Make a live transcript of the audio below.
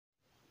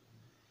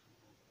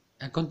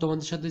এখন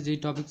তোমাদের সাথে যে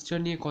টপিকসটা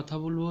নিয়ে কথা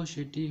বলবো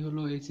সেটি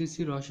হলো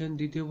এইচএসসি রসায়ন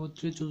দ্বিতীয়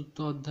পত্রের চতুর্থ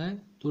অধ্যায়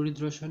তড়িৎ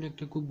রসায়ন।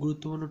 একটা খুব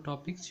গুরুত্বপূর্ণ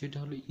টপিক, সেটা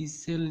হলো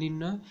ই-সেল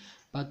নির্ণয়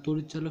বা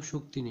তড়িৎচালক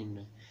শক্তি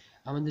নির্ণয়।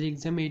 আমাদের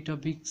এক্সামে এই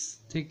টপিকস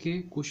থেকে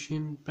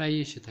কোশ্চেন প্রায়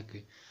এসে থাকে।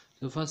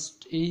 তো ফার্স্ট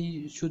এই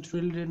সূত্র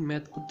রিলেটেড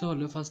ম্যাথ করতে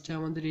হলে ফার্স্টে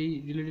আমাদের এই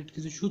রিলেটেড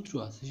কিছু সূত্র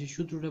আছে, সেই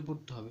সূত্রটা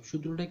পড়তে হবে।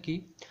 সূত্রটা কি?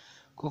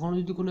 কখনো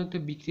যদি কোনো একটা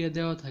বিক্রিয়া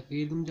দেওয়া থাকে,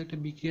 এরকম যে একটা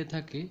বিক্রিয়া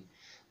থাকে,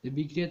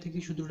 বিক্রিয়া থেকে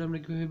সূত্রটা আমরা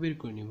কিভাবে বের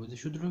করে নিব? যে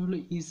সূত্রটা হলো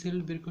ই সেল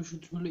বের করার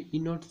সূত্র হলো ই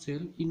not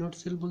sell. E not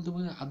sell বলতে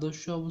বোঝায়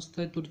আদর্শ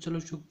অবস্থায়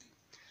তড়িৎচালক শক্তি,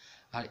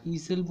 আর ই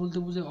সেল বলতে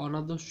বোঝায়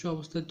অনাদর্শ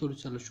অবস্থায়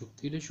তড়িৎচালক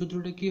শক্তি। এটা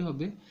সূত্রটা কি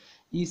হবে?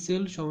 ই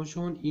সেল সমান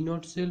সমান ই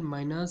not sell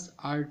minus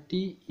R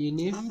T N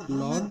F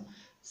loan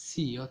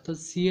C, অর্থাৎ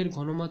সি এর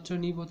ঘনমাত্রা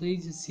নিব, অর্থাৎ এই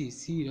যে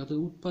সি অর্থাৎ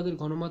উৎপাদের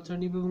ঘনমাত্রা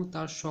নিব এবং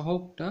তার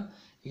সহগটা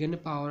এখানে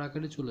পাওয়ার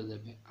আকারে চলে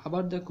যাবে।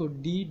 আবার দেখো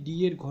ডি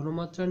এর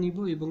ঘনমাত্রা নিব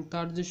এবং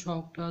তার যে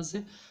সহগটা আছে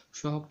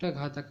সহগটা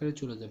ঘাত আকারে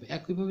চলে যাবে।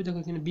 একইভাবে দেখো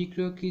এখানে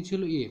বিক্রিয়ক কি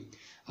ছিল? এ,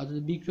 অর্থাৎ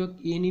বিক্রিয়ক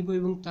এ নিব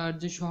এবং তার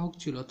যে সহগ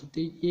ছিল, অর্থাৎ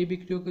এই এ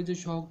বিক্রিয়কের যে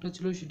সহগটা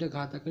ছিল সেটা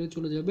ঘাত আকারে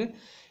চলে যাবে,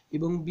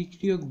 এবং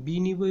বিক্রিয়ক বি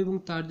নিব এবং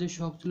তার যে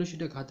সহগ ছিল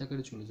সেটা ঘাত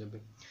আকারে চলে যাবে।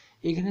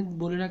 এখানে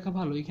বলে রাখা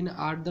ভালো, এখানে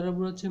আর দ্বারা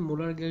বোঝাচ্ছে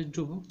মোলার গ্যাস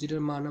দ্রবক,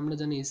 যেটার মান আমরা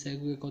জানি এসআই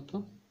কত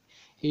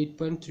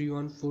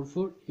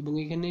 8.3144, এবং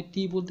এখানে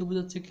টি বলতে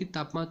বোঝাচ্ছে কি?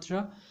 তাপমাত্রা।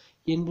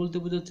 এন বলতে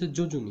বোঝাচ্ছে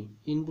যোজনী,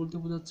 এন বলতে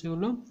বোঝাচ্ছে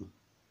হলো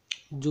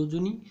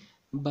যোজনী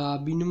বা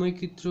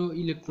বিনিময়ক্ষেত্র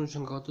ইলেকট্রন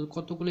সংখ্যা, অর্থাৎ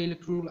কতগুলো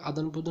ইলেকট্রন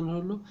আদান প্রদান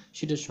হলো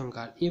সেটার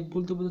সংখ্যা। আর এফ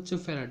বলতে বোঝাচ্ছে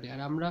ফ্যারাডে,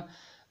 আর আমরা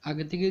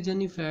আগে থেকে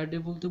জানি ফ্যারাডে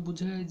বলতে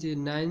বোঝায় যে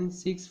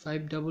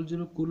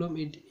 96500 কুলম,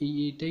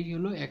 এইটাই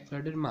হলো 1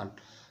 ফ্যারাডের মান।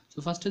 তো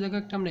ফার্স্টে দেখো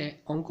একটা আমরা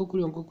অঙ্ক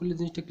করি, অঙ্ক করলে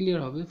জিনিসটা ক্লিয়ার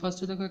হবে।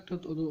 ফার্স্টে দেখো একটা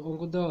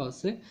অঙ্ক দেওয়া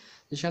আছে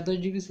যে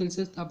 27°C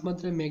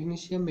তাপমাত্রায়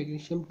ম্যাগনেসিয়াম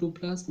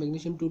 2+,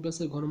 ম্যাগনেসিয়াম 2+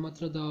 এর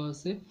ঘনমাত্রা দেওয়া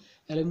আছে,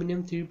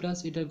 অ্যালুমিনিয়াম 3+,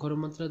 এটার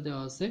ঘনমাত্রা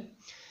দেওয়া আছে।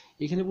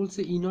 এখানে বলছে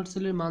ই নট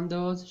সেলের মান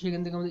দেওয়া আছে, সেখান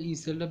থেকে আমাদের ই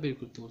সেলটা বের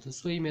করতে বলছে।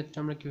 সো এই ম্যাথটা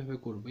আমরা কিভাবে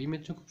করব? এই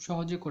ম্যাথটা খুব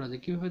সহজে করা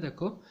যায়। কিভাবে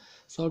দেখো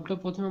সলভটা?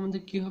 প্রথমে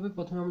আমাদের কি হবে?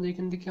 প্রথমে আমাদের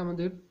এখান থেকে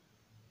আমাদের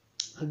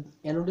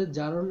অ্যানোডের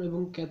জারণ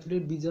এবং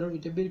ক্যাথোডের বিজারণ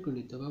এটা বের করে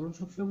নিতে হবে। আমরা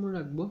সবসময় মনে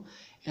রাখবো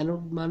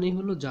অ্যানোড মানে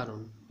হলো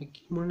জারণ।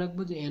 কি মনে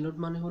রাখবো? যে অ্যানোড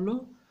মানে হলো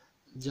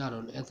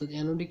জারণ, অর্থাৎ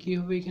অ্যানোডে কি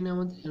হবে? এখানে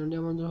আমাদের অ্যানোডে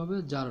আমাদের হবে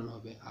জারণ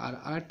হবে। আর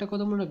আরেকটা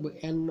কথা মনে রাখবো,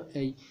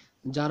 এই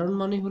জারণ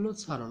মানে হলো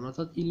ছাড়ন,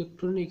 অর্থাৎ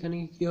ইলেকট্রন এখানে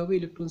কি হবে?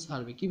 ইলেকট্রন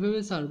ছাড়বে। কিভাবে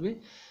ছাড়বে?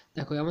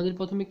 দেখো আমাদের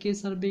প্রথমে কে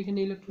ছাড়বে? এখানে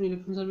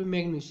ইলেকট্রন ছাড়বে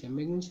ম্যাগনেসিয়াম।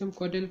 ম্যাগনেসিয়াম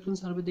কয়টা ইলেকট্রন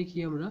ছাড়বে দেখি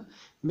আমরা।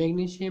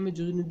 ম্যাগনেসিয়ামের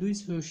যদি 2,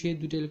 সে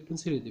 2টা ইলেকট্রন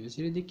ছেড়ে দেবে।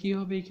 ছেড়ে দিয়ে কি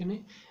হবে? এখানে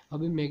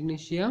হবে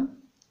ম্যাগনেসিয়াম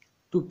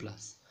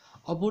 2+।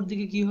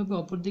 অপরদিকে কি হবে?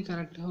 অপরদিকে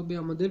আরেকটা হবে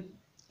আমাদের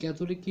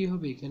ক্যাথোডে কি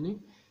হবে? এখানে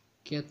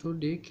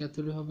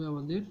ক্যাথোডে হবে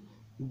আমাদের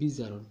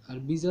বিজারণ। আর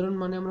বিজারণ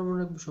মানে আমরা মনে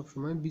রাখবো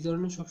সবসময়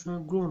বিজারণে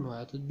সবসময় গ্রহণ হয়,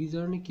 অর্থাৎ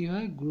বিজারণে কি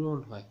হয়?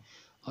 গ্রহণ হয়।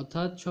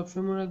 অর্থাৎ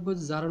সবসময় মনে রাখবো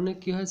জারণে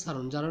কি হয়?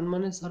 সারণ। জারণ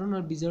মানে সারণ,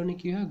 আর বিজারণে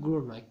কি হয়?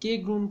 গ্রহণ হয়। কে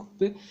গ্রহণ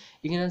করবে?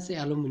 এখানে আছে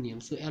অ্যালুমিনিয়াম,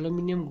 সো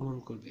অ্যালুমিনিয়াম গ্রহণ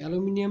করবে।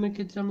 অ্যালুমিনিয়ামের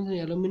ক্ষেত্রে আমরা জানি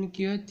অ্যালুমিনিয়াম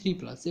কি হয়?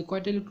 3+, সে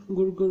কয়টা ইলেকট্রন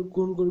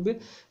গ্রহণ করবে?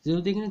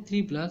 যেহেতু এখানে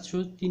 3+, সো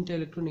 3টা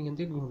ইলেকট্রন এখান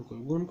থেকে গ্রহণ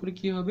করবে। গ্রহণ করে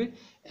কি হবে?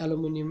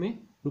 অ্যালুমিনিয়ামে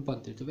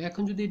রূপান্তরিত হবে।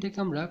 এখন যদি এটাকে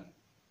আমরা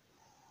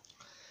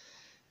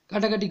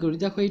কাটাকাটি করি,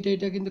 দেখো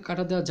এটা কিন্তু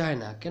কাটা দেওয়া যায়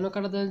না। কেন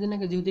কাটা দেওয়া যায় না?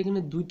 যেহেতু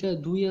এখানে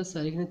 2 আছে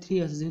আর এখানে 3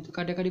 আছে, যেহেতু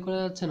কাটাকাটি করা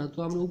যাচ্ছে না, তো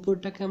আমরা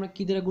উপরটাকে আমরা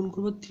কি দ্বারা গুণ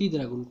করবো? 3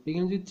 দ্বারা গুণ করবো।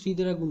 এখানে যদি 3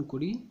 দ্বারা গুণ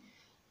করি,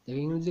 দেখো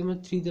এখানে যদি আমরা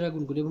 3 দ্বারা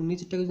গুণ করি এবং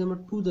নিচেরটাকে যদি আমরা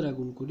 2 দ্বারা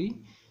গুণ করি,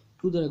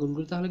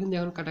 তাহলে কিন্তু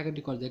এখন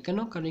কাটাকাটি করা যায়। কেন?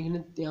 কারণ এখানে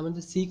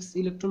আমাদের 6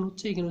 ইলেকট্রন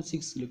হচ্ছে, এখানেও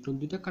 6 ইলেকট্রন,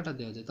 দুইটা কাটা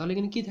দেওয়া যায়। তাহলে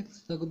এখানে কি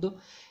থাকতেছে দেখো তো,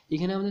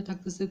 এখানে আমাদের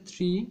থাকতেছে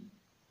 3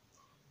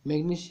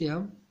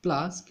 ম্যাগনেসিয়াম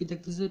প্লাস কি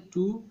থাকতেছে?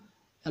 2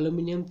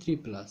 অ্যালুমিনিয়াম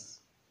 3+,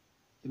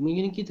 এবং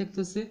এখানে কি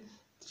থাকতেছে?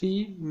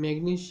 3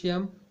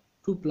 ম্যাগনেসিয়াম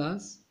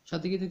 2+,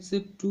 সাথে কি থাকছে?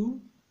 2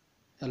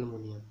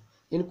 অ্যালুমিনিয়াম।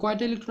 এখানে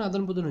কয়টা ইলেকট্রন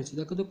আদান প্রদান হয়েছে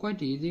দেখো তো?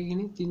 কয়টি? এই যে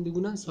এখানে 3 2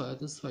 6,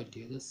 অর্থাৎ 6টি,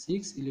 অর্থাৎ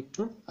 6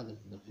 ইলেকট্রন আদান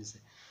প্রদান হয়েছে।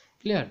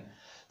 ক্লিয়ার?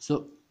 সো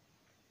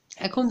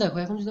এখন দেখো,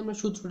 এখন যদি আমরা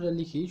সূত্রটা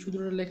লিখি,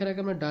 সূত্রটা লেখার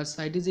আগে আমরা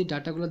সাইডে যে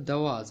ডাটাগুলো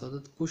দেওয়া আছে,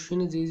 অর্থাৎ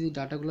কোশ্চেনে যে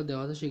ডাটাগুলো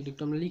দেওয়া আছে সেগুলো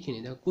একটু আমরা লিখে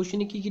নিই। দেখো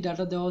কোশ্চেনে কি কি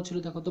ডাটা দেওয়া ছিল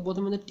দেখো তো।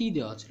 প্রথমে আমাদের টি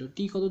দেওয়া ছিল।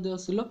 টি কত দেওয়া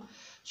ছিল?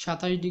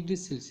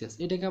 27°C।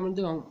 এটাকে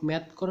আমাদের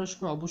ম্যাথ করার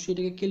সময় অবশ্যই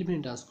এটাকে কেলভিনে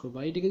ট্রান্সফার করবো।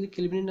 আর এটাকে যদি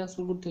কেলভিনে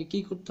ট্রান্সফার করতে হয় কি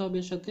করতে হবে?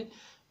 এর সাথে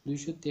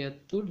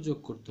 273 যোগ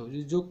করতে হবে।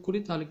 যদি যোগ করি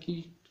তাহলে কি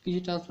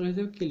কিসে ট্রান্সফার হয়ে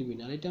যাবে?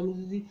 কেলভিনে। আর এটা আমরা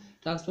যদি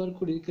ট্রান্সফার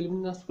করি,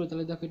 কেলভিনে ট্রান্সফার করি,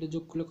 তাহলে দেখো এটা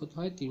যোগ করলে কত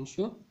হয়?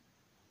 300।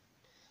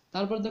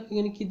 তারপর দেখো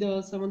এখানে কি দেওয়া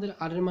আছে? আমাদের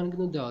আর এর মান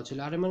কিন্তু দেওয়া ছিল।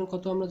 আর এর মান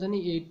কত আমরা জানি?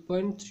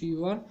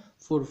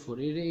 8.3144,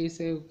 এর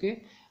এসআই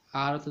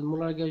আর অর্থাৎ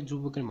মোলার গ্যাস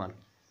ধ্রুবকের মান।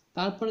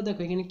 তারপরে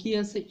দেখো এখানে কি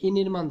আছে? এন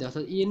এর মান দেওয়া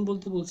আছে। এন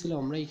বলতে বলছিলাম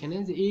আমরা এখানে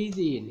যে এই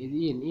যে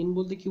এন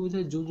বলতে কি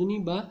বোঝায়? যোজনী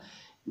বা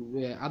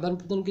আদান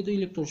প্রদানকৃত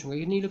ইলেকট্রন সংখ্যা।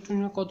 এখানে ইলেকট্রন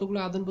সংখ্যা কতগুলো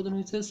আদান প্রদান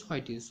হয়েছে?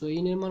 6টি। সো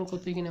এন এর মান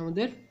কত? এখানে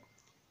আমাদের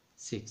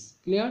 6।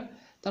 ক্লিয়ার?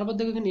 তারপর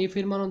দেখো এখানে এফ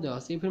এর মানও দেওয়া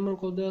আছে। এফ এর মান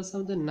কত দেওয়া আছে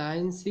আমাদের?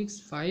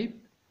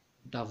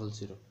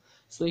 96500।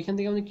 সো এখান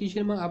থেকে আমাদের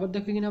কিসের মান? আবার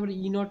দেখো এখানে আবার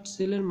ই নট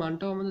সেলের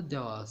মানটাও আমাদের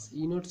দেওয়া আছে।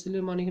 ই নট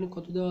সেলের মান এখানে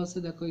কত দেওয়া আছে?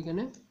 দেখো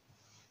এখানে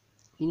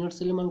ই নট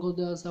সেলের মান কত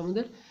দেওয়া আছে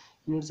আমাদের?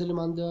 ইনভার্টার সেলের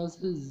মান দেওয়া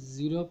আছে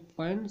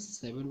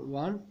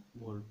 0.71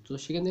 ভোল্ট। তো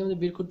সেখান থেকে আমাদের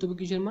বের করতে হবে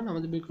কিসের মান,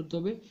 আমাদের বের করতে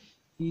হবে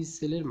ই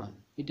সেলের মান,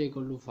 এটা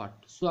ইকুয়াল টু ফাট।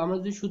 সো আমরা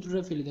যদি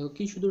সূত্রটা ফেলি, দেখো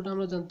কি সূত্রটা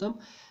আমরা জানতাম,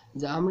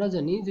 যে আমরা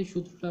জানি যে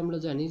সূত্রটা আমরা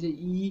জানি যে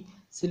ই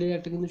সেলের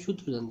একটা কিন্তু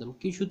সূত্র জানতাম।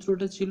 কি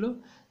সূত্রটা ছিল,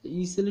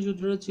 ই সেলের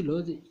সূত্রটা ছিল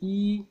যে ই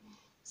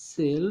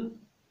সেল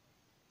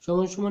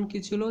সমান সমান কি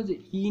ছিল, যে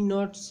ই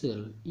not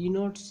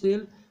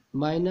sell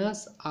minus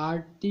R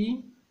T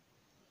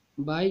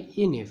by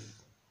NF,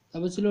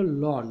 তারপর ছিল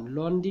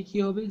লন ডি কি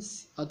হবে,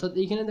 অর্থাৎ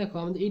এইখানে দেখো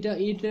আমাদের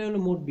এইটা হলো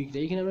মোট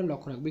বিক্রিয়া। এখানে আমরা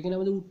লক্ষ্য রাখবো, এখানে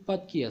আমাদের উৎপাদ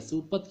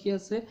কি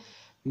আছে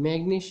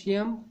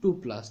ম্যাগনেসিয়াম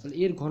 2+, তাহলে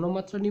এর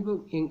ঘনমাত্রা নিব,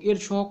 এর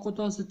সহগ কত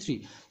আছে 3,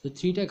 তো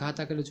 3টা ঘাত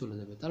আকারে চলে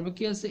যাবে। তারপর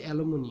কি আছে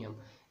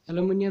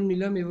অ্যালুমিনিয়াম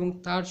নিলাম এবং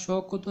তার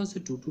সহগ কত আছে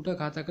 2টা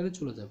ঘাত আকারে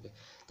চলে যাবে।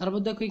 তারপর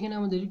দেখো এখানে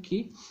আমাদের কি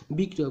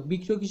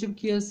বিক্রিয়ক হিসেবে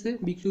কি আছে,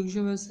 বিক্রিয়ক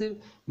হিসেবে আছে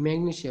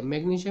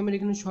ম্যাগনেসিয়ামের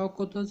এখানে সহগ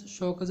কত আছে,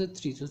 সহগ আছে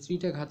 3, তো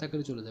 3টা ঘাত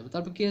আকারে চলে যাবে।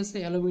 তারপর কি আছে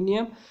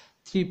অ্যালুমিনিয়াম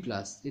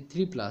 3+, এই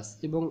 3+,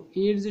 এবং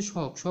এর যে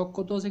সহগ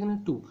কত আছে এখানে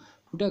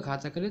 2টা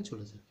ঘাত আকারে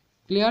চলে যাবে।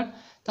 ক্লিয়ার?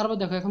 তারপর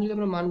দেখো এখন যদি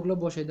আমরা মানগুলো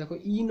বসাই, দেখো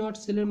ই নট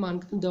সেলের মান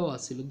কিন্তু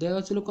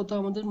দেওয়া ছিল কত,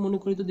 আমাদের মনে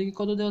করি তো দেখি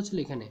কত দেওয়া ছিল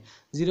এখানে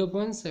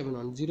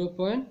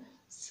 0.71।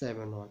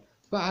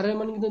 আর এর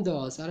মান কিন্তু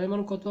দেওয়া আছে, আর এর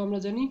মান কত আমরা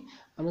জানি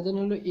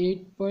হলো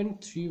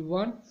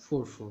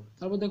 8.3144।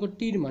 তারপর দেখো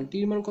টির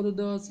মান কত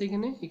দেওয়া আছে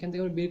এখানে, এখান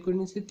থেকে আমরা বের করে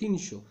নিচ্ছি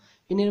 300।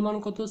 এন এর মান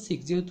কত 6,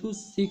 যেহেতু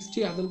 6টি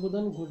আদান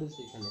প্রদান ঘটেছে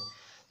এখানে।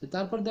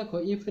 তারপর দেখো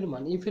এফ এর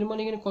মান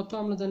এখানে কত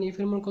আমরা জানি, এফ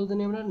এর মান কত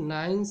জানি আমরা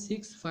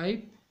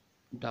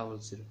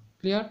 96500।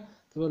 ক্লিয়ার?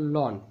 তারপর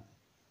লন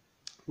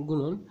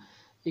গুণন,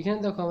 এখানে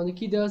দেখো আমাদের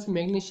কি দেওয়া আছে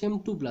ম্যাগনেসিয়াম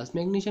 2+,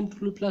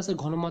 এর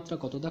ঘনমাত্রা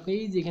কত, দেখো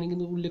এই যে এখানে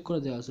কিন্তু উল্লেখ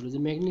করে দেওয়া ছিল যে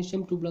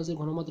ম্যাগনেসিয়াম 2+ এর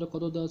ঘনমাত্রা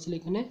কত দেওয়া ছিল,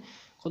 এখানে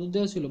কত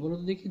দেওয়া ছিল বলো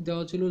তো দেখি,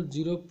 দেওয়া ছিল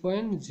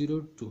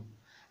 0.02।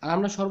 আর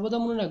আমরা সর্বদা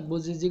মনে রাখবো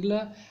যে যেগুলা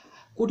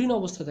কঠিন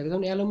অবস্থায় থাকে,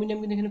 যেমন অ্যালুমিনিয়াম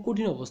কিন্তু এখানে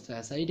কঠিন অবস্থায়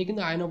আছে, এটা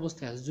কিন্তু আয়ন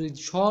অবস্থায় আছে, যদি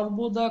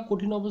সর্বদা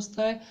কঠিন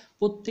অবস্থায়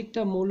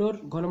প্রত্যেকটা মৌলের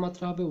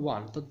ঘনমাত্রা হবে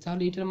 1, তো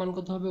তাহলে এটার মান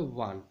কত হবে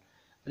 1।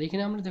 আর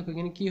এখানে আমরা দেখো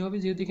এখানে কি হবে,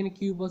 যেহেতু এখানে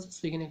কিউব আছে তো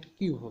এখানে একটা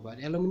কিউব হবে, আর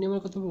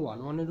অ্যালুমিনিয়ামের কত হবে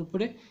 1 এর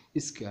উপরে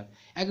স্কয়ার।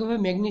 একইভাবে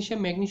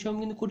ম্যাগনেসিয়াম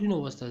কিন্তু কঠিন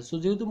অবস্থায় আছে, তো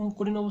যেহেতু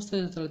কঠিন অবস্থায়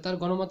আছে তাহলে তার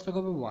ঘনমাত্রা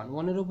হবে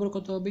 1 এর উপরে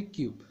কত হবে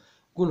কিউব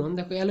গুণন,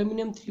 দেখো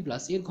অ্যালুমিনিয়াম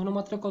 3+, এর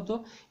ঘনমাত্রা কত,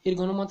 এর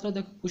ঘনমাত্রা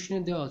দেখো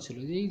কোশ্চেনে দেওয়া ছিল,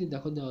 এই যে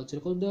দেখো দেওয়া ছিল,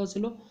 কত দেওয়া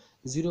ছিল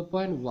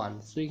 0.1।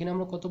 সো এখানে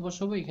আমরা কত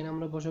বসাবো, এখানে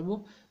আমরা বসাবো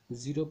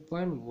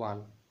 0.1,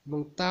 এবং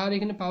তার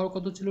এখানে পাওয়ার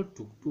কত ছিল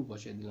 2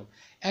 বসাই দিলাম।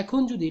 এখন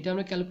যদি এটা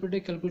আমরা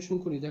ক্যালকুলেশন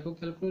করি, দেখো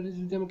ক্যালকুলেটরে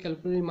যদি আমরা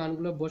ক্যালকুলেটরের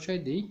মানগুলো বসাই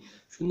দেই,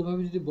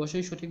 সুন্দরভাবে যদি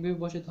বসাই, সঠিকভাবে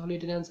বসাই, তাহলে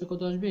এটার অ্যান্সার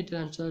কত আসবে, এটার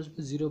অ্যান্সার আসবে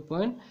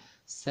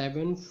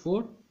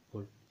 0.74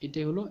 ভোল্ট।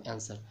 এটাই হলো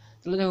অ্যান্সার।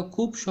 তাহলে দেখো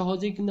খুব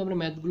সহজেই কিন্তু আমরা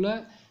ম্যাথগুলা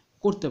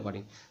করতে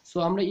পারি। সো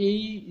আমরা এই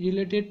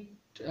রিলেটেড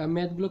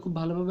ম্যাথগুলো খুব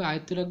ভালোভাবে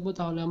আয়ত্তে রাখবো,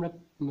 তাহলে আমরা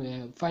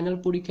ফাইনাল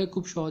পরীক্ষায়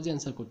খুব সহজে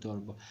অ্যান্সার করতে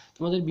পারবো।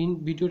 তোমাদের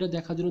ভিডিওটা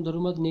দেখার জন্য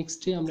ধন্যবাদ।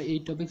 নেক্সটে আমরা এই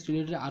টপিকস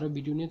রিলেটেড আরও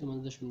ভিডিও নিয়ে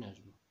তোমাদের সামনে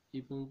আসবো।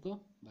 এই পর্যন্ত,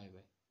 বাই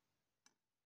বাই।